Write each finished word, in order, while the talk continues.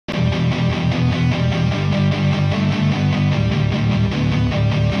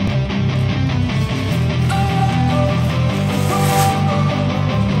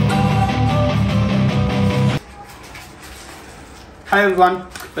Hi everyone,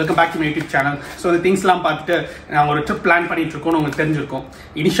 welcome back to my YouTube channel. So the things லாம் பார்த்துட்டு நாங்கள் ஒரு ட்ரிப் பிளான் பண்ணிட்டு இருக்கோம். உங்களுக்கு தெரிஞ்சிருக்கும்.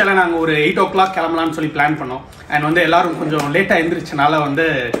 இனிஷியலாக நாங்கள் ஒரு 8 o'clock கிளம்பலாம்னு சொல்லி பிளான் பண்ணோம். அண்ட் வந்து எல்லாரும் கொஞ்சம் லேட்டாக எழுந்திரிச்சனால வந்து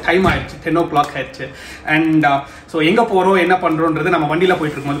டைம் ஆயிடுச்சு, 10 o'clock ஆயிடுச்சு. அண்ட் ஸோ எங்கே போகிறோம் என்ன பண்ணுறோன்றது நம்ம வண்டியில்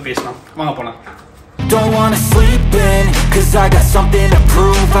போயிட்டு இருக்கும்போது பேசலாம். வாங்க போகலாம். Don't wanna sleep in, cause I got something to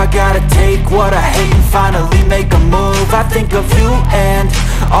prove. I gotta take what I hate and finally make a move. I think of you and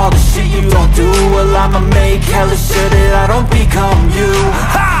all the shit you don't do. Well, I'ma make hella sure that I don't become you.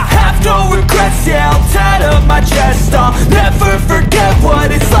 I have no regrets, yeah, I'll tie up my chest. I'll never forget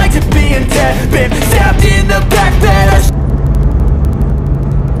what it's like to be in debt. Been stabbed in the back bed.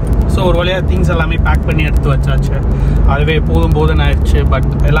 So ஒரு வழியாக things எல்லாமே back பண்ணி எடுத்து வச்சாச்சு. அதுவே போதும்னு ஆயிடுச்சு. But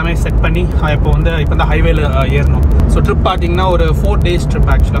எல்லாமே செட் பண்ணி இப்போ தான் ஹைவேல ஏறணும். ஸோ ட்ரிப் பார்த்தீங்கன்னா ஒரு 4 days ட்ரிப்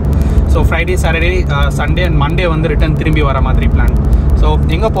ஆக்சுவலாக. So Friday, Saturday, Sunday and Monday வந்து ரிட்டர்ன் திரும்பி வர மாதிரி பிளான். ஸோ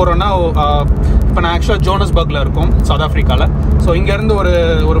எங்கே போகிறோன்னா, இப்போ நான் ஆக்சுவலாக ஜோஹனஸ்பர்கில் இருக்கோம், சவுத் ஆஃப்ரிக்காவில். ஸோ இங்கேருந்து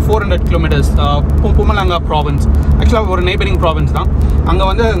ஒரு 400 kilometers புமலாங்கா ப்ராவின்ஸ், ஆக்சுவலாக ஒரு நெய்பரிங் ப்ராவின்ஸ் தான். அங்கே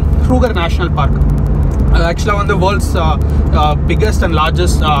வந்து Kruger national park, actually one of the world's biggest and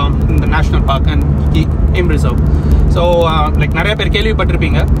largest national park and game reserve. So like நிறைய பேர்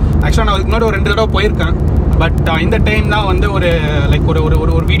கேள்விப்பட்டிருப்பீங்க. ஆக்சுவலாக நான் இதுக்கு முன்னாடி ஒரு 2 தடவை போயிருக்கேன். பட் இந்த டைம் தான் வந்து ஒரு லைக்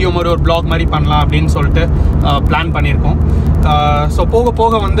ஒரு வீடியோ மாதிரி ஒரு பிளாக் மாதிரி பண்ணலாம் அப்படின்னு சொல்லிட்டு பிளான் பண்ணியிருக்கோம். ஸோ போக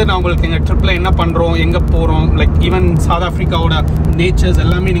போக வந்து நான் உங்களுக்கு எங்கள் ட்ரிப்பில் என்ன பண்ணுறோம், எங்கே போகிறோம், லைக் ஈவன் சவுத் ஆஃப்ரிக்காவோட நேச்சர்ஸ்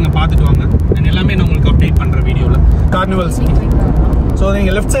எல்லாமே நீங்கள் பார்த்துட்டு வாங்க. அண்ட் எல்லாமே நான் உங்களுக்கு அப்டேட் பண்ணுறேன் வீடியோவில். Carnival city. ஸோ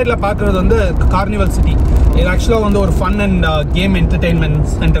நீங்கள் லெஃப்ட் சைடில் பார்க்குறது வந்து கார்னிவல் சிட்டி. இது ஆக்சுவலாக வந்து ஒரு fun and game entertainment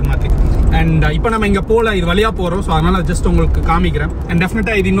centre மாதிரி. அண்ட் இப்போ நம்ம இங்கே போகல, இது வழியாக போகிறோம். ஸோ அதனால் ஜஸ்ட் உங்களுக்கு காமிக்கிறேன். அண்ட்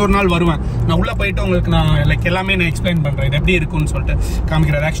டெஃபினட்டாக இது இன்னொரு நாள் வருவேன். நான் உள்ளே போயிட்டு உங்களுக்கு நான் லைக் எல்லாமே நான் எக்ஸ்பிளைன் பண்ணுறேன், இது எப்படி இருக்குன்னு சொல்லிட்டு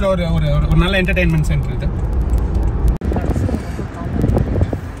காமிக்கிறேன். ஆக்சுவலாக ஒரு நல்ல என்டர்டெயின்மெண்ட் சென்டர் இது.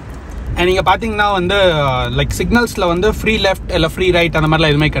 நீங்கள் பார்த்தீங்கன்னா வந்து லைக் சிக்னல்ஸில் வந்து ஃப்ரீ லெஃப்ட் இல்லை ஃப்ரீ ரைட் அந்த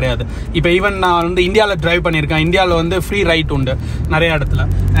மாதிரிலாம் எதுவுமே கிடையாது. இப்போ ஈவன் நான் வந்து இந்தியாவில் டிரைவ் பண்ணியிருக்கேன். இந்தியாவில் வந்து ஃப்ரீ ரைட் உண்டு நிறைய இடத்துல.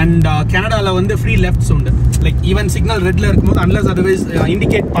 அண்ட் கனடாவில் வந்து ஃப்ரீ லெஃப்ட்ஸ் உண்டு. லைக் ஈவன் சிக்னல் ரெட்டில் இருக்கும்போது அன்லஸ் அதர்வைஸ்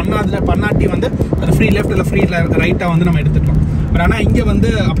இண்டிகேட் பண்ணாட்டி வந்து அது ஃப்ரீ லெஃப்ட் இல்லை ஃப்ரீ ரைட்டாக வந்து நம்ம எடுத்துக்கலாம். பட் ஆனால் இங்கே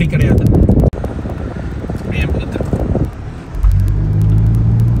வந்து அப்படி கிடையாது.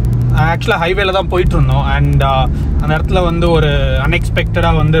 ஆக்சுவலாக ஹைவேல தான் போயிட்டு இருந்தோம். அண்ட் அந்த இடத்துல வந்து ஒரு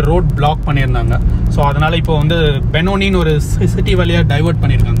அன்எக்ஸ்பெக்டடாக வந்து ரோட் பிளாக் பண்ணியிருந்தாங்க. ஸோ அதனால் இப்போ வந்து பெனோனின்னு ஒரு சிட்டி வழியாக டைவர்ட்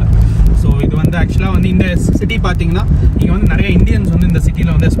பண்ணியிருக்காங்க. ஸோ இது வந்து ஆக்சுவலாக வந்து இந்த சிட்டி பார்த்தீங்கன்னா இங்கே வந்து நிறைய இந்தியன்ஸ் வந்து இந்த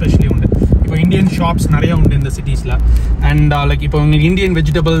சிட்டியில் வந்து எஸ்பெஷலி உண்டு. இப்போ இந்தியன் ஷாப்ஸ் நிறைய உண்டு இந்த சிட்டிஸில். அண்ட் லைக் இப்போ உங்களுக்கு இந்தியன்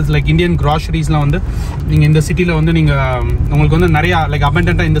வெஜிடபிள்ஸ், லைக் இந்தியன் க்ராசரிஸ்லாம் வந்து நீங்கள் இந்த சிட்டியில் வந்து உங்களுக்கு வந்து நிறையா லைக்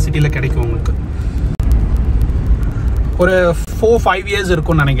அபண்டண்ட்டாக இந்த சிட்டியில் கிடைக்கும். உங்களுக்கு ஒரு 4-5 years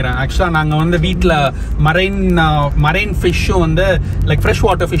இருக்கும்னு நினைக்கிறேன். ஆக்சுவலாக நாங்கள் வந்து வீட்டில் மரைன் ஃபிஷ்ஷும் வந்து லைக் ஃப்ரெஷ்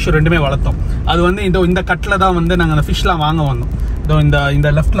வாட்டர் ஃபிஷ்ஷும் ரெண்டுமே வளர்த்தோம். அது வந்து இந்த கட்டில் தான் வந்து நாங்கள் அந்த ஃபிஷ்லாம் வாங்க வந்தோம். இந்த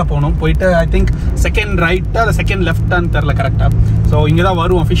லெஃப்ட்டில் போனோம். போயிட்டு ஐ திங்க் செகண்ட் ரைட்டாக இல்லை செகண்ட் லெஃப்டான்னு தெரில கரெக்டாக. ஸோ இங்கே தான்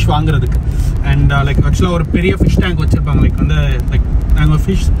வருவோம் ஃபிஷ் வாங்குறதுக்கு. அண்ட் லைக் ஆக்சுவலாக ஒரு பெரிய ஃபிஷ் டேங்க் வச்சுருப்பாங்க. லைக் வந்து லைக் நாங்கள்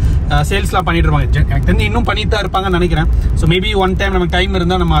ஃபிஷ் சேல்ஸ்லாம் பண்ணிட்டு இருப்பாங்க. எனக்கு தெரிஞ்சு இன்னும் பண்ணிட்டு தான் இருப்பாங்கன்னு நினைக்கிறேன். ஸோ மேபி ஒன் டைம் நமக்கு டைம்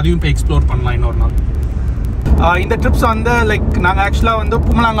இருந்தால் நம்ம அதையும் இப்போ எக்ஸ்ப்ளோர் பண்ணலாம் இன்னொரு நாள். இந்த ட்ரிப்ஸ் வந்து லைக் நாங்கள் ஆக்சுவலாக வந்து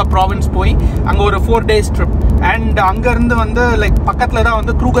புமலாங்கா ப்ராவின்ஸ் போய் அங்கே ஒரு 4 days ட்ரிப். அண்ட் அங்கேருந்து வந்து லைக் பக்கத்தில் தான்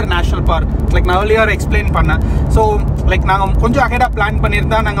வந்து க்ரூகர் நேஷனல் பார்க். லைக் நான் ஏர்லியர் எக்ஸ்பிளைன் பண்ணேன். ஸோ லைக் நாங்கள் கொஞ்சம் அஹெடாக பிளான்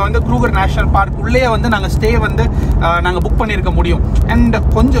பண்ணியிருந்தா நாங்கள் வந்து க்ரூகர் நேஷனல் பார்க் உள்ளே வந்து நாங்கள் ஸ்டே வந்து நாங்கள் புக் பண்ணியிருக்க முடியும். அண்ட்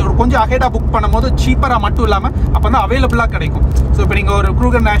கொஞ்சம் அஹெடாக புக் பண்ணும்போது சீப்பராக மட்டும் இல்லாமல் அப்போ தான் அவைலபிளாக கிடைக்கும். ஸோ இப்போ நீங்கள் ஒரு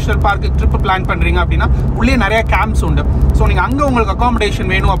Kruger national park trip plan பண்ணுறீங்க அப்படின்னா உள்ளே நிறைய கேம்ப்ஸ் உண்டு. ஸோ நீங்கள் அங்கே உங்களுக்கு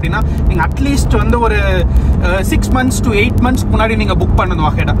அக்காமடேஷன் வேணும் அப்படின்னா நீங்கள் அட்லீஸ்ட் வந்து ஒரு 6 months to 8 months முன்னாடி நீங்கள் புக் பண்ணணும்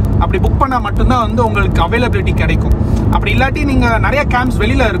அஹெடா. அப்படி புக் பண்ணால் மட்டும்தான் வந்து உங்களுக்கு அவைலபிலிட்டி கிடைக்கும். அப்படி இல்லாட்டி நீங்கள் நிறைய கேம்ப்ஸ்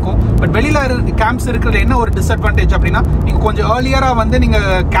வெளியில் இருக்கும். பட் வெளியில் கேம்ப்ஸ் இருக்கிறது என்ன ஒரு டிஸ்அட்வான்டேஜ் அப்படின்னா நீங்கள் கொஞ்சம் ஏர்லியராக வந்து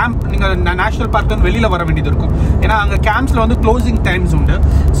நீங்கள் நேஷனல் பார்க் வந்து வெளியில் வர வேண்டியது இருக்கும். ஏன்னா அங்கே கேம்ப்ஸில் வந்து க்ளோசிங் டைம்ஸ் உண்டு.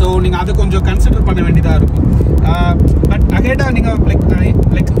 ஸோ நீங்கள் அதை கொஞ்சம் கன்சிடர் பண்ண வேண்டியதாக இருக்கும். பட் அஹெடாக நீங்கள்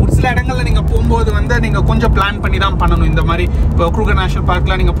லைக் ஒரு சில இடங்களில் நீங்கள் போகும்போது வந்து நீங்கள் கொஞ்சம் பிளான் பண்ணி தான் பண்ணணும். இந்த மாதிரி இப்போ க்ரூகர் நேஷனல்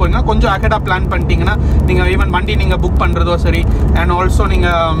பார்க்கில் நீங்கள் போனீங்கன்னா கொஞ்சம் அஹெடாக பிளான் பண்ணிட்டீங்கன்னா நீங்கள் ஈவன் வண்டி நீங்கள் புக் பண்ணுறதோ சரி, அண்ட் ஆல்சோ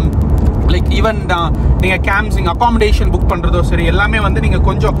நீங்கள் லைக் ஈவன் நீங்கள் கேம்ப்ஸ் நீங்கள் அக்காமடேஷன் புக் பண்ணுறதோ சரி, எல்லாமே வந்து நீங்கள்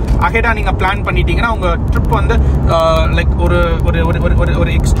கொஞ்சம் அஹெடாக நீங்கள் பிளான் பண்ணிட்டீங்கன்னா உங்கள் ட்ரிப் வந்து லைக்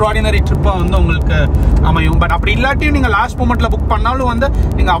ஒரு எக்ஸ்ட்ராடினரி ட்ரிப்பாக வந்து உங்களுக்கு அமையும். பட் அப்படி இல்லாட்டியும் நீங்கள் லாஸ்ட் மூமெண்ட்டில் புக் பண்ணாலும் வந்து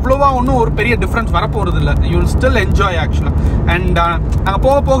நீங்கள் அவ்வளோவா ஒன்றும் ஒரு பெரிய டிஃப்ரென்ஸ் வரப்போகிறது இல்லை. யூ வில் ஸ்டில் என்ஜாய் ஆக்சுவலாக. அண்ட் நாங்கள்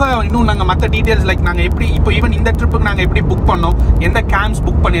போக போக இன்னும் நாங்கள் மற்ற டீட்டெயில்ஸ் லைக் நாங்கள் எப்படி இப்போ ஈவன் இந்த ட்ரிப்புக்கு நாங்கள் எப்படி புக் பண்ணோம், எந்த கேம்ப்ஸ்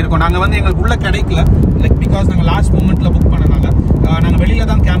புக் பண்ணியிருக்கோம், நாங்கள் வந்து எங்களுக்கு உள்ளே கிடைக்கல லைக் பிகாஸ் நாங்கள் லாஸ்ட் மூமெண்ட்டில் புக் பண்ணனால நாங்கள் வெளியில்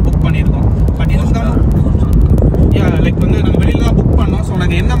தான் கேம்ப் புக் பண்ணியிருக்கோம். பட் இருந்தாலும் லைக் வந்து நாங்கள் வெளியில் தான் புக் பண்ணோம். பண்ணியிருக்கோம். ஸோ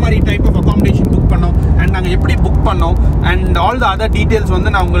நாங்கள் என்ன மாதிரி டைப் ஆஃப் அகாமடேஷன் புக் பண்ணோம் அண்ட் நாங்கள் எப்படி புக் பண்ணோம் and all the other details வந்து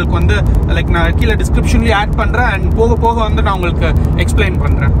நான் உங்களுக்கு வந்து லைக் நான் கீழே டிஸ்கிரிப்ஷன்லேயும் ஆட் பண்ணுறேன் அண்ட் போக போக வந்து நான் உங்களுக்கு எக்ஸ்பிளைன்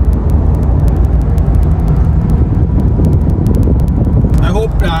பண்ணுறேன். ஐ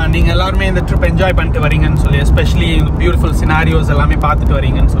ஹோப் நீங்கள் எல்லாருமே இந்த ட்ரிப் என்ஜாய் பண்ணிட்டு வரீங்கன்னு சொல்லி, எஸ்பெஷலி இந்த பியூட்டிஃபுல் சினாரியோஸ் எல்லாமே பார்த்துட்டு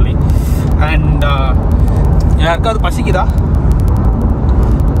வரீங்கன்னு சொல்லி. அண்ட் யாருக்காவது பசிக்குதா?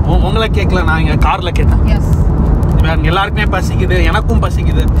 உங்களை கேட்கல, நான் இங்கே காரில் கேட்டேன். எல்லாருக்குமே பசிக்குது, எனக்கும்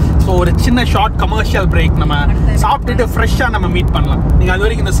பசிக்குது. ஸோ ஒரு சின்ன ஷார்ட் கமர்ஷியல் பிரேக் நம்ம சாப்பிட்டுட்டு ஃப்ரெஷ்ஷாக நம்ம மீட் பண்ணலாம். நீங்கள் அது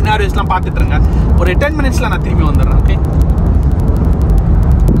வரைக்கும் இந்த சினாரியோஸ்லாம் பார்த்துட்டு இருங்க. ஒரு 10 minutes நான் திரும்பி வந்துடுறேன். ஓகே,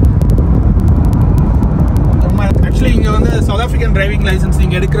 ஆக்சுவலி இங்கே வந்து சவுத் ஆஃப்ரிக்கன் டிரைவிங் லைசன்ஸ்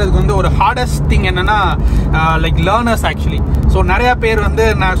நீங்கள் எடுக்கிறதுக்கு வந்து ஒரு ஹார்டஸ்ட் திங் என்னன்னா லைக் லேர்னர்ஸ் ஆக்சுவலி. ஸோ நிறையா பேர் வந்து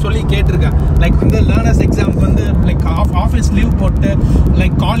நான் சொல்லி கேட்டிருக்கேன், லைக் வந்து லேர்னர்ஸ் எக்ஸாமுக்கு வந்து லைக் ஆஃபீஸ் லீவ் போட்டு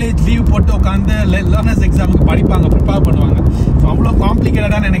லைக் காலேஜ் லீவ் போட்டு உட்காந்து லேர்னர்ஸ் எக்ஸாமுக்கு படிப்பாங்க, ப்ரிப்பேர் பண்ணுவாங்க. ஸோ அவ்வளோ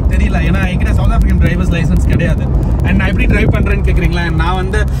காம்ப்ளிகேட்டடானு எனக்கு தெரியல, ஏன்னா என்கிட்ட சவுத் ஆஃப்ரிக்கன் டிரைவர்ஸ் லைசன்ஸ் கிடையாது. அண்ட் நான் எப்படி ட்ரைவ் பண்ணுறேன்னு கேட்குறீங்களா? நான்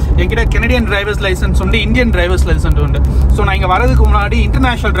வந்து என்கிட்ட கெனடியன் டிரைவர்ஸ் லைசன்ஸ் உண்டு, இந்தியன் டிரைவர்ஸ் லைசன்ஸ் உண்டு. ஸோ நான் இங்கே வரதுக்கு முன்னாடி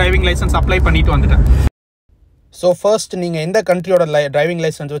இன்டர்நேஷனல் டிரைவிங் லைசன்ஸ் அப்ளை பண்ணிட்டு வந்துட்டேன். ஸோ ஃபர்ஸ்ட் நீங்கள் எந்த கண்ட்ரியோட டிரைவிங்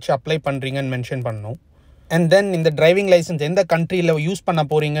லைசன்ஸ் வச்சு அப்ளை பண்ணுறீங்கன்னு மென்ஷன் பண்ணணும். அண்ட் தென் இந்த டிரைவிங் லைசன்ஸ் எந்த கண்ட்ரியில் யூஸ் பண்ண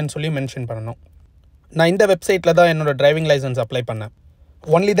போகிறீங்கன்னு சொல்லி மென்ஷன் பண்ணணும். நான் இந்த வெப்சைட்டில் தான் என்னோடய டிரைவிங் லைசன்ஸ் அப்ளை பண்ணேன்.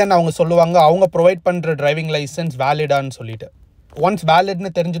 ஒன்லி தென் அவங்க சொல்லுவாங்க அவங்க ப்ரொவைட் பண்ணுற டிரைவிங் லைசன்ஸ் வேலிடான்னு சொல்லிட்டு. ஒன்ஸ்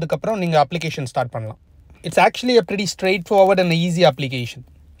வேலிட்னு தெரிஞ்சதுக்கப்புறம் நீங்கள் அப்ளிகேஷன் ஸ்டார்ட் பண்ணலாம். It's actually a pretty straightforward and easy application.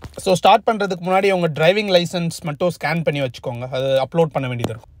 So start பண்ணுறதுக்கு முன்னாடி உங்கள் டிரைவிங் லைசன்ஸ் மட்டும் ஸ்கேன் பண்ணி வச்சுக்கோங்க, அது அப்லோட் பண்ண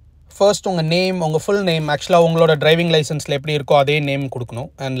வேண்டியது இருக்கும். ஃபர்ஸ்ட் உங்கள் நேம், உங்கள் ஃபுல் நேம், ஆக்சுவலாக உங்களோட டிரைவிங் லைசன்ஸில் எப்படி இருக்கோ அதே நேம் கொடுக்கணும்.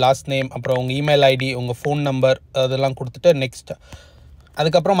 அண்ட் லாஸ்ட் நேம், அப்புறம் உங்கள் இமெயில் ஐடி, உங்கள் ஃபோன் நம்பர் அதெல்லாம் கொடுத்துட்டு நெக்ஸ்ட்.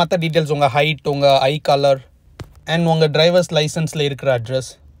 அதுக்கப்புறம் மற்ற டீட்டெயில்ஸ், உங்கள் ஹைட், உங்கள் ஐ கலர் அண்ட் உங்கள் டிரைவர்ஸ் லைசன்ஸில் இருக்கிற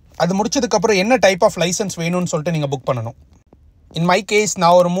அட்ரஸ். அது முடிச்சதுக்கப்புறம் என்ன டைப் ஆஃப் லைசன்ஸ் வேணும்னு சொல்லிட்டு நீங்கள் புக் பண்ணணும். இன் மை கேஸ்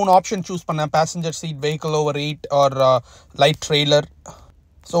நான் ஒரு 3 ஆப்ஷன் சூஸ் பண்ணேன்: passenger seat, vehicle over 8 R light trailer.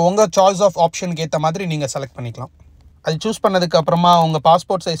 So உங்கள் சாய்ஸ் ஆஃப் ஆப்ஷனுக்கு ஏற்ற மாதிரி நீங்கள் செலக்ட் பண்ணிக்கலாம். அது சூஸ் பண்ணதுக்கு அப்புறமா உங்கள்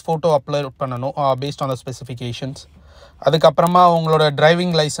பாஸ்போர்ட் சைஸ் ஃபோட்டோ அப்லோட் பண்ணணும் பேஸ்ட் ஆன் த ஸ்பெசிஃபிகேஷன்ஸ். அதுக்கப்புறமா உங்களோட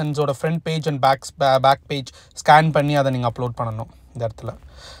driving லைசன்ஸோட front page and back page scan பண்ணி அதை நீங்கள் அப்லோட் பண்ணணும் இந்த இடத்துல.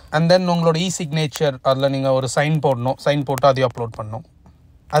 அண்ட் தென் உங்களோட சிக்னேச்சர் அதில் நீங்கள் ஒரு சைன் போடணும், சைன் போட்டு அதையும் அப்லோட் பண்ணணும்.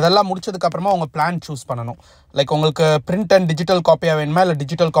 அதெல்லாம் முடிச்சதுக்கப்புறமா உங்கள் பிளான் சூஸ் பண்ணணும். லைக் உங்களுக்கு பிரிண்ட் அண்ட் டிஜிட்டல் காப்பியாக வேணுமா இல்லை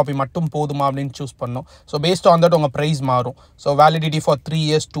டிஜிட்டல் காப்பி மட்டும் போதுமா அப்படின்னு சூஸ் பண்ணணும். ஸோ பேஸ்ட் ஆன் தட் உங்கள் ப்ரைஸ் மாறும். So validity for 3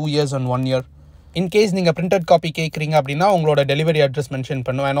 years, 2 years and 1 year. In case நீங்கள் பிரிண்டட் காப்பி கேட்குறீங்க அப்படின்னா உங்களோட டெலிவரி அட்ரஸ் மென்ஷன்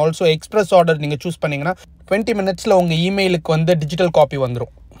பண்ணும். அண்ட் ஆல்சோ எக்ஸ்பிரஸ் ஆர்டர் நீங்கள் சூஸ் பண்ணிங்கன்னா 20 minutesல உங்கள் இமெயிலுக்கு வந்து டிஜிட்டல் காப்பி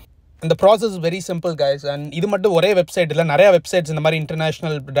வந்துடும். இந்த process very simple guys. And இது மட்டும் ஒரே வெப்சைட் இல்லை, நிறையா வெப்சைட்ஸ் இந்த மாதிரி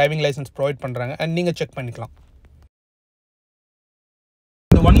இன்டர்நேஷனல் டிரைவிங் லைசன்ஸ் ப்ரொவைட் பண்ணுறாங்க. அண்ட் நீங்கள் செக் பண்ணிக்கலாம்.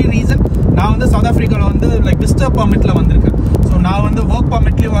 இந்த ஒன்லி ரீசன் நான் வந்து சவுத் ஆஃப்ரிக்காவில் வந்து லைக் விசிட்டர் பர்மிட்டில் வந்திருக்கேன். ஸோ நான் வந்து ஒர்க்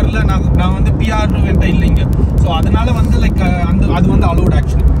பர்மிட்லேயும் வரல, நான் வந்து பிஆர் என்கிட்ட இல்லைங்க. ஸோ அதனால வந்து லைக் அது வந்து அலோட்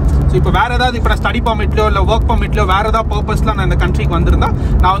ஆக்சுவலி. ஸோ இப்போ வேறு ஏதாவது இப்போ நான் ஸ்டடி பர்மிட்லையோ இல்லை ஒர்க் பர்மிட்லையோ வேறு ஏதாவது பர்பஸ்லாம் நான் இந்த கண்ட்ரிக்கு வந்திருந்தா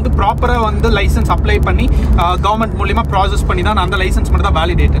நான் வந்து ப்ராப்பராக வந்து லைசன்ஸ் அப்ளை பண்ணி கவர்மெண்ட் மூலிமா ப்ராசஸ் பண்ணி தான் நான் அந்த லைசன்ஸ் மட்டும் தான்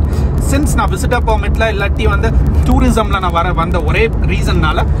வேலிடேட்டட். சின்ஸ் நான் விசிட்டர் பர்மிட்டில் இல்லாட்டி வந்து டூரிசமில் நான் வந்த ஒரே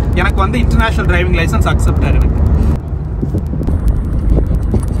ரீசன்னால எனக்கு வந்து இன்டர்நேஷனல் டிரைவிங் லைசன்ஸ் அக்செப்ட் ஆகிருக்கு.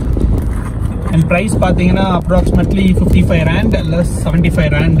 அண்ட் ப்ரைஸ் பார்த்தீங்கன்னா அப்ராக்சிமேட்லி 55 rand இல்லை 75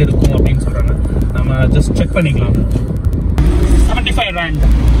 rand இருக்கும் அப்படின்னு சொல்கிறாங்க. நம்ம ஜஸ்ட் செக் பண்ணிக்கலாம். 75 rand.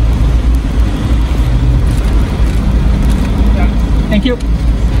 Thank you.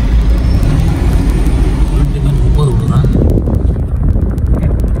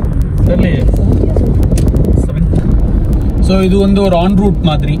 ஸோ இது வந்து ஒரு ஆன் ரூட்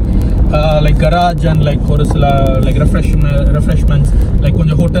மாதிரி லைக் கராஜ் அண்ட் லைக் ஒரு சில லைக் ரெஃப்ரெஷ்மெண்ட்ஸ் லைக்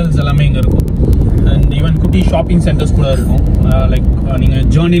கொஞ்சம் ஹோட்டல்ஸ் எல்லாமே இங்கே இருக்கும். அண்ட் ஈவன் குட்டி ஷாப்பிங் சென்டர்ஸ் கூட இருக்கும். லைக் நீங்கள்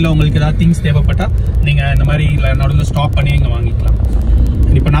ஜேர்னியில் உங்களுக்கு ஏதாவது திங்ஸ் தேவைப்பட்டால் நீங்கள் இந்த மாதிரி நடுவில் ஸ்டாப் பண்ணி இங்கே வாங்கிக்கலாம்.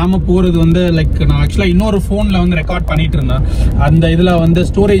 இப்போ நாம போகிறது வந்து லைக் நான் ஆக்சுவலாக இன்னொரு ஃபோனில் வந்து ரெக்கார்ட் பண்ணிட்டு இருந்தேன். அந்த இதில் வந்து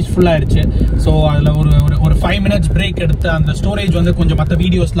ஸ்டோரேஜ் ஃபுல்லாகிடுச்சு. ஸோ அதில் ஒரு 5 minutes பிரேக் எடுத்து அந்த ஸ்டோரேஜ் வந்து கொஞ்சம் மற்ற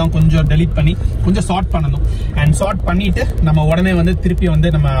வீடியோஸ்லாம் கொஞ்சம் டெலிட் பண்ணி கொஞ்சம் ஷார்ட் பண்ணணும். அண்ட் ஷார்ட் பண்ணிவிட்டு நம்ம உடனே வந்து திருப்பி வந்து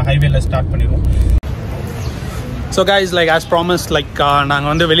நம்ம ஹைவேல ஸ்டார்ட் பண்ணிடுவோம். So guys like as promise like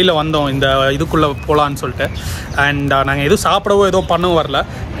நாங்கள் வந்து வெளியில் வந்தோம் இந்த இதுக்குள்ளே போகலான்னு சொல்லிட்டு. அண்ட் நாங்கள் எதுவும் சாப்பிடவோ ஏதோ பண்ணவும் வரல,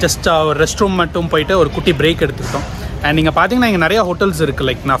 ஜஸ்ட் ரெஸ்ட் ரூம் மட்டும் போயிட்டு ஒரு குட்டி பிரேக் எடுத்துக்கிட்டோம். அண்ட் நீங்கள் பார்த்தீங்கன்னா இங்கே நிறையா ஹோட்டல்ஸ் இருக்குது.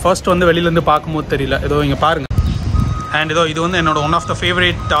 லைக் நான் ஃபர்ஸ்ட் வந்து வெளியிலேருந்து பார்க்கும்போது தெரியல, ஏதோ இங்கே பாருங்கள். அண்ட் இது வந்து என்னோட one of the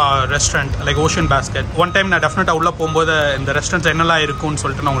favourite restaurant like ocean basket. One time நான் டெஃபினட்டாக உள்ளே போகும்போது இந்த ரெஸ்டாரண்ட்ஸ் என்னெல்லாம் இருக்குன்னு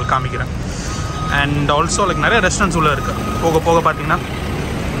சொல்லிட்டு நான் உங்களுக்கு காமிக்கிறேன். அண்ட் ஆல்சோ லைக் நிறைய ரெஸ்டாரண்ட்ஸ் உள்ளே இருக்குது. போக போக பார்த்தீங்கன்னா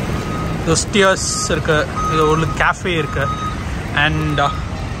இது ஸ்டியர்ஸ் இருக்குது, இது ஒரு கேஃபே இருக்குது. அண்ட்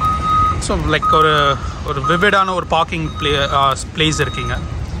ஸோ லைக் ஒரு விவிடான ஒரு பார்க்கிங் பிளேஸ் இருக்குங்க.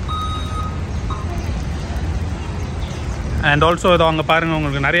 அண்ட் ஆல்சோ இதோ அங்கே பாருங்கள்,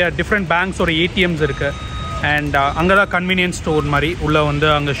 உங்களுக்கு நிறையா டிஃப்ரெண்ட் பேங்க்ஸோட ஏடிஎம்ஸ் இருக்குது. அண்ட் அங்கே தான் கன்வீனியன்ஸ் ஸ்டோர் மாதிரி உள்ளே வந்து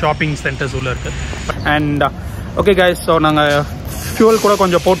அங்கே ஷாப்பிங் சென்டர்ஸ் உள்ளே இருக்குது. அண்ட் ஓகே கைஸ், ஸோ நாங்கள் ஃபியூல் கூட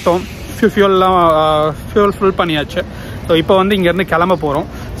கொஞ்சம் போட்டோம். ஃபியூல் ஃபில் பண்ணியாச்சு. ஸோ இப்போ வந்து இங்கேருந்து கிளம்ப போகிறோம்.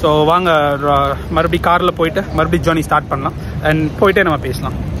 ஸோ வாங்க மறுபடியும் காரில் போயிட்டு மறுபடியும் ஜர்னி ஸ்டார்ட் பண்ணலாம். அண்ட் போயிட்டே நம்ம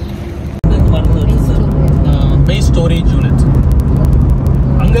பேசலாம். மெயின் ஸ்டோரேஜ் யூனிட்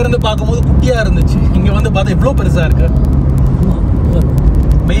அங்கேருந்து பார்க்கும்போது குட்டியாக இருந்துச்சு, இங்கே வந்து பார்த்தா எவ்வளோ பெருசாக இருக்கு.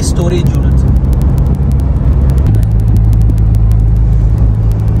 மெயின் ஸ்டோரேஜ் யூனிட்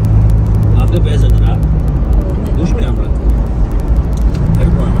அப்படியே பேசுகிறா யூஸ் பண்ணி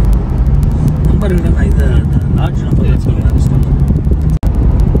நம்பர் இல்லைன்னா இது லார்ஜ் நம்பர்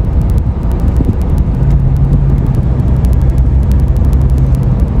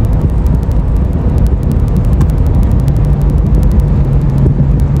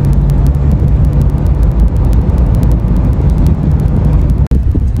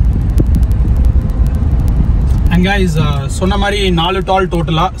கைஸ் சொன்ன மாதிரி 4 டால்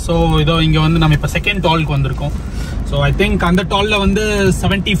டோட்டலாக. ஸோ இதோ இங்கே வந்து நம்ம இப்போ செகண்ட் டாலுக்கு வந்திருக்கோம். ஸோ ஐ திங்க் அந்த டாலில் வந்து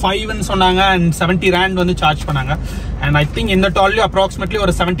 75ன்னு சொன்னாங்க அண்ட் 70 ரேண்ட் வந்து சார்ஜ் பண்ணாங்க. அண்ட் ஐ திங்க் இந்த டால்லையும் அப்ராக்சிமேட்லி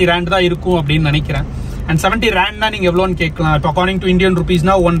ஒரு 70 ரேண்ட் தான் இருக்கும் அப்படின்னு நினைக்கிறேன். அண்ட் 70 ரேண்ட்னா நீங்கள் எவ்வளோன்னு கேட்கலாம். இப்போ அக்கார்டிங் டு இந்தியன்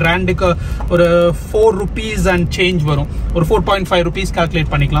ருபீஸ்னா 1 ரேண்டுக்கு ஒரு 4 rupees அண்ட் சேஞ்ச் வரும். ஒரு 4.5 rupees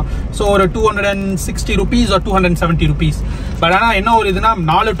கால்குலேட் பண்ணிக்கலாம். ஸோ ஒரு 260 rupees or 270 rupees. பட் ஆனால் என்ன ஒரு இதுனா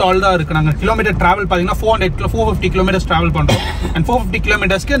 4 டால் தான் இருக்குது. நாங்கள் கிலோமீட்டர் ட்ராவல் பார்த்தீங்கன்னா 450 கிலோமீட்டர்ஸ் ட்ராவல் பண்ணுறோம். அண்ட் 450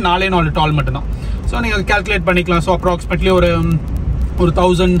 கிலோமீட்டர்ஸ்க்கு 4 டால் மட்டும்தான். ஸோ நீங்கள் கால்குலேட் பண்ணிக்கலாம். ஸோ அப்ராக்சிமேட்லி ஒரு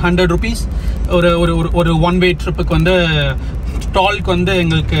 1100 rupees ஒரு ஒன் வே ட்ரிப்புக்கு வந்து டால்க்கு வந்து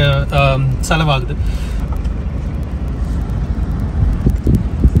எங்களுக்கு செலவாகுது.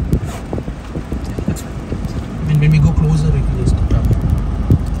 When we go closer, we can just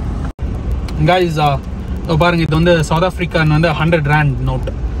guys, பாருங்க, இது வந்து சவுத் ஆப்பிரிக்கன் வந்து 100 rand நோட்.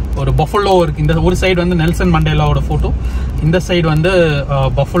 ஒரு பஃபலோ இருக்கு. இந்த ஒரு சைடு வந்து நெல்சன் மண்டேலாவோட ஃபோட்டோ, இந்த சைடு வந்து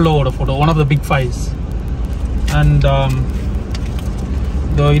பஃபலோவோட photo, one of the big fives. And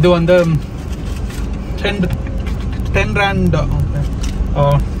இது வந்து 10 rand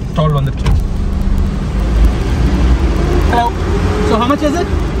டால் வந்துச்சு. Hello. So how much is it?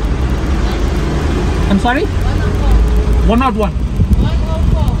 I'm sorry? 101.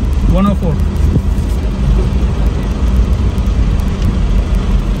 104.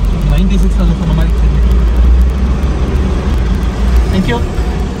 96 from America. Thank you.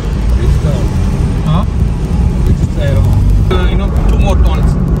 Huh? You know, 2 more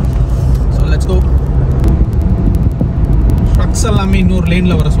tolls. So let's go. Trucks எல்லாமே இன்னொரு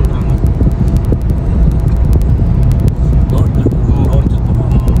லேன்ல வர சொல்றாங்க.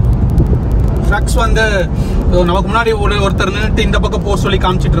 Drugs வந்து நமக்கு முன்னாடி ஒருத்தர் நின்றுட்டு இந்த பக்கம் போக சொல்லி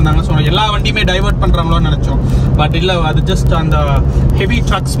காமிச்சிட்டு இருந்தாங்க. ஸோ எல்லா வண்டியுமே டைவர்ட் பண்றாங்களோன்னு நினைச்சோம். பட் இல்லை, அது ஜஸ்ட் அந்த ஹெவி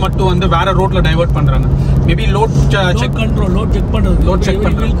ட்ரக்ஸ் மட்டும் வந்து வேற ரோட்ல டைவர்ட் பண்றாங்க. மேபி லோட் செக் பண்றோம், லோட் செக் பண்றது.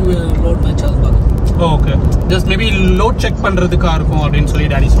 Okay, just maybe load check பண்றதுக்கா இருக்கும் அப்படின்னு சொல்லி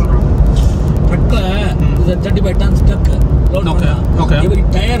டாடி சொல்றாங்க. ட்ரக்ல 35 tons ட்ரக் லோட் பண்ணா. Okay, every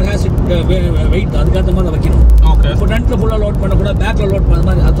tyre has it wait, அதுக்கு மாதிரி வைக்கணும். ஓகே, ஃப்ரண்ட்ல ஃபுல்லா லோட் பண்ண கூட பேக்ல லோட் பண்ண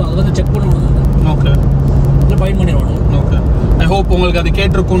மாதிரி அது வந்து செக் பண்ணணும். ஓகே, இல்ல ஃபைன் பண்ணிடுவாங்க. ஓகே, ஐ ஹோப் உங்களுக்கு அது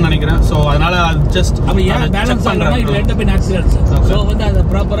கேட்டிருக்கும்னு நினைக்கிறேன். ஸோ அதனால ஜஸ்ட் அப்படி பேலன்ஸ் பண்றாங்க. இது எண்ட் அப் இன் ஆக்சிடென்ட்ஸ். ஸோ வந்து அது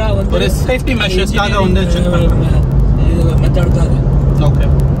ப்ராப்பரா வந்து ஒரு சேஃப்டி மெஷர்ஸ்க்காக வந்து செக் பண்றாங்க. இது மெத்தட்காக. Okay,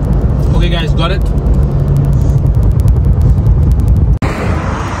 okay guys, got it.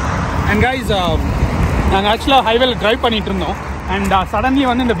 And guys, நாங்கள் ஆக்சுவலாக ஹைவேல ட்ரைவ் பண்ணிட்டு இருந்தோம். அண்ட் சடன்லி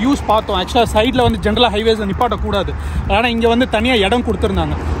வந்து இந்த வியூஸ் பார்த்தோம். ஆக்சுவலாக சைடில் வந்து ஜென்ரலாக ஹைவேஸில் நிப்பாட்டக்கூடாது, ஆனால் இங்கே வந்து தனியாக இடம்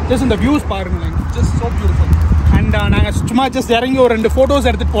கொடுத்துருந்தாங்க. ஜஸ்ட் இந்த வியூஸ் பாருங்களேன், ஜஸ்ட் ஸோ பியூட்டிஃபுல். அண்ட் நாங்கள் சும்மா ஜஸ்ட் இறங்கி ஒரு 2 ஃபோட்டோஸ்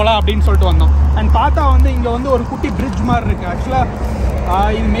எடுத்துகிட்டு போகலாம் அப்படின்னு சொல்லிட்டு வந்தோம். அண்ட் பார்த்தா வந்து இங்கே வந்து ஒரு குட்டி பிரிட்ஜ் மாதிரி இருக்குது. ஆக்சுவலாக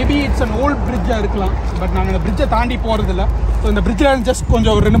இது மேபி இட்ஸ் அன் ஓல்ட் பிரிட்ஜாக இருக்கலாம். பட் நாங்கள் இந்த பிரிட்ஜை தாண்டி போகிறதில்ல. ஸோ இந்த பிரிட்ஜில் ஜஸ்ட்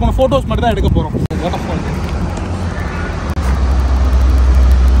கொஞ்சம் ஒரு 2-3 ஃபோட்டோஸ் மட்டும் தான் எடுக்க போகிறோம். Water fall.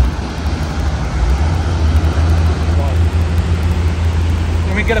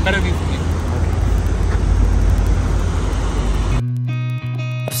 Get a better view.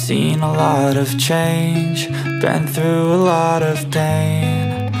 I've seen a lot of change, been through a lot of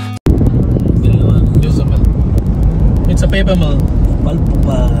pain. It's a paper mill.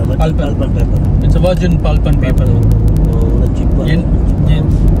 Pulp and paper. It's a virgin pulp and paper.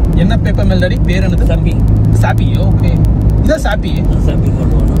 என்ன paper mill daddy? பேர் என்னது? சாப்பி. Okay, இதான் சாப்பி.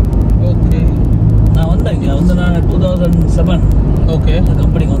 Okay, நான் வந்தேன் இங்கே வந்து நான் 2007. Okay, இந்த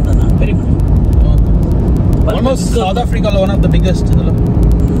கம்பெனிக்கு வந்தேன் நான். பெரிய almost south ஆஃப்ரிக்காவில் one of the biggest. இதில்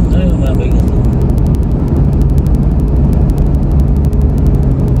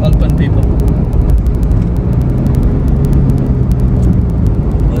Pulp and paper.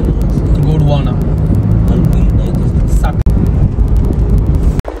 Godwana.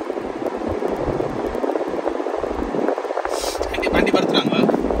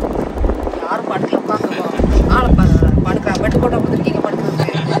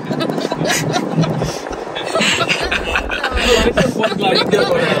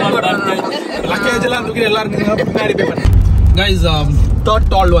 Guys, third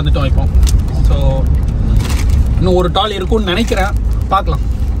tall வந்துட்டோம் இப்போ. ஸோ இன்னும் ஒரு டால் இருக்கும்னு நினைக்கிறேன், பார்க்கலாம்.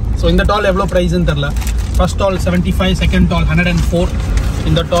 ஸோ இந்த டால் எவ்வளோ ப்ரைஸ்ன்னு தெரில. ஃபர்ஸ்ட் டால் 75, செகண்ட் டால் 104.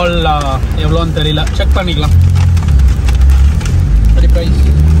 இந்த டால் எவ்வளோன்னு தெரியல, செக் பண்ணிக்கலாம். சரி, price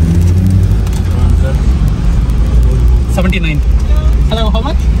 79. Hello, how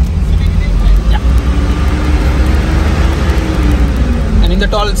much? Yeah. And in the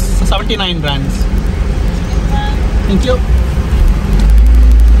tall 79 rands. Thank you.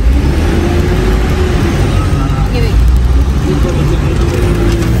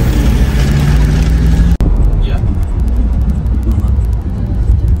 Yeah.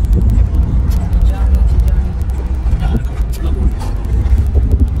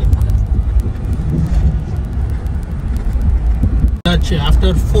 After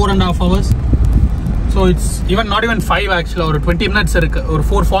 4.5 hours, so it's not even 5 actually, or 20 minutes இருக்கு. ஒரு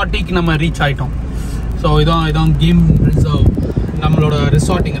 4:40க்கு நம்ம ரீச் ஆயிட்டோம். ஸோ இதான் கேம் ரிசர்வ், நம்மளோட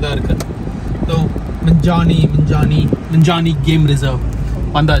ரிசார்ட்டிங் தான் இருக்கு. ஸோ மிஞ்சானி கேம் ரிசர்வ்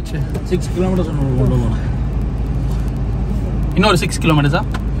வந்தாச்சு. 6 kilometers இன்னொரு 6 kilometers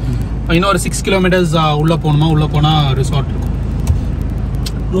இன்னொரு 6 kilometers உள்ள போகணுமா? உள்ள போனா ரிசார்ட் இருக்கும்.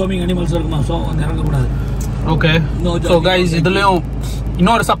 ரோமிங் அனிமல்ஸ் இருக்குமா? ஸோ வந்து இறங்கக்கூடாது. ஓகே. ஸோ கைஸ், இதுலயும்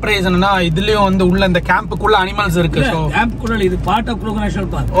இன்னொரு சர்ப்ரைஸ் என்னன்னா, இதுலயும் வந்து உள்ள இந்த கேம்புக்குள்ள அனிமல்ஸ் இருக்கு. சோ கேம்புக்குள்ள இது part of Kruger National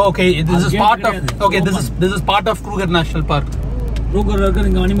Park. Okay, this is part of this is part of Kruger National Park. Kruger இருக்கு,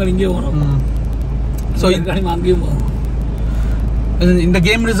 இங்க அனிமல் இங்கே வரும். சோ இந்த அனிமல் அங்கேயும் வரும். இந்த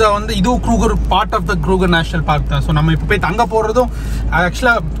கேம் ரிசர்வ் வந்து இது Kruger part of the Kruger National Park தான். ஸோ நம்ம இப்போ போய் தங்க போறதும்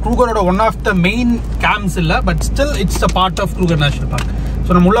ஆக்சுவலா Krugerோட one of the main camps இல்ல, but still it's a part of Kruger National Park. So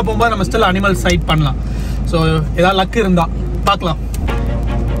நம்ம உள்ள போகும்போது நம்ம ஸ்டில் அனிமல் சைட் பண்ணலாம். ஸோ ஏதாவது லக் இருந்தா பார்க்கலாம்.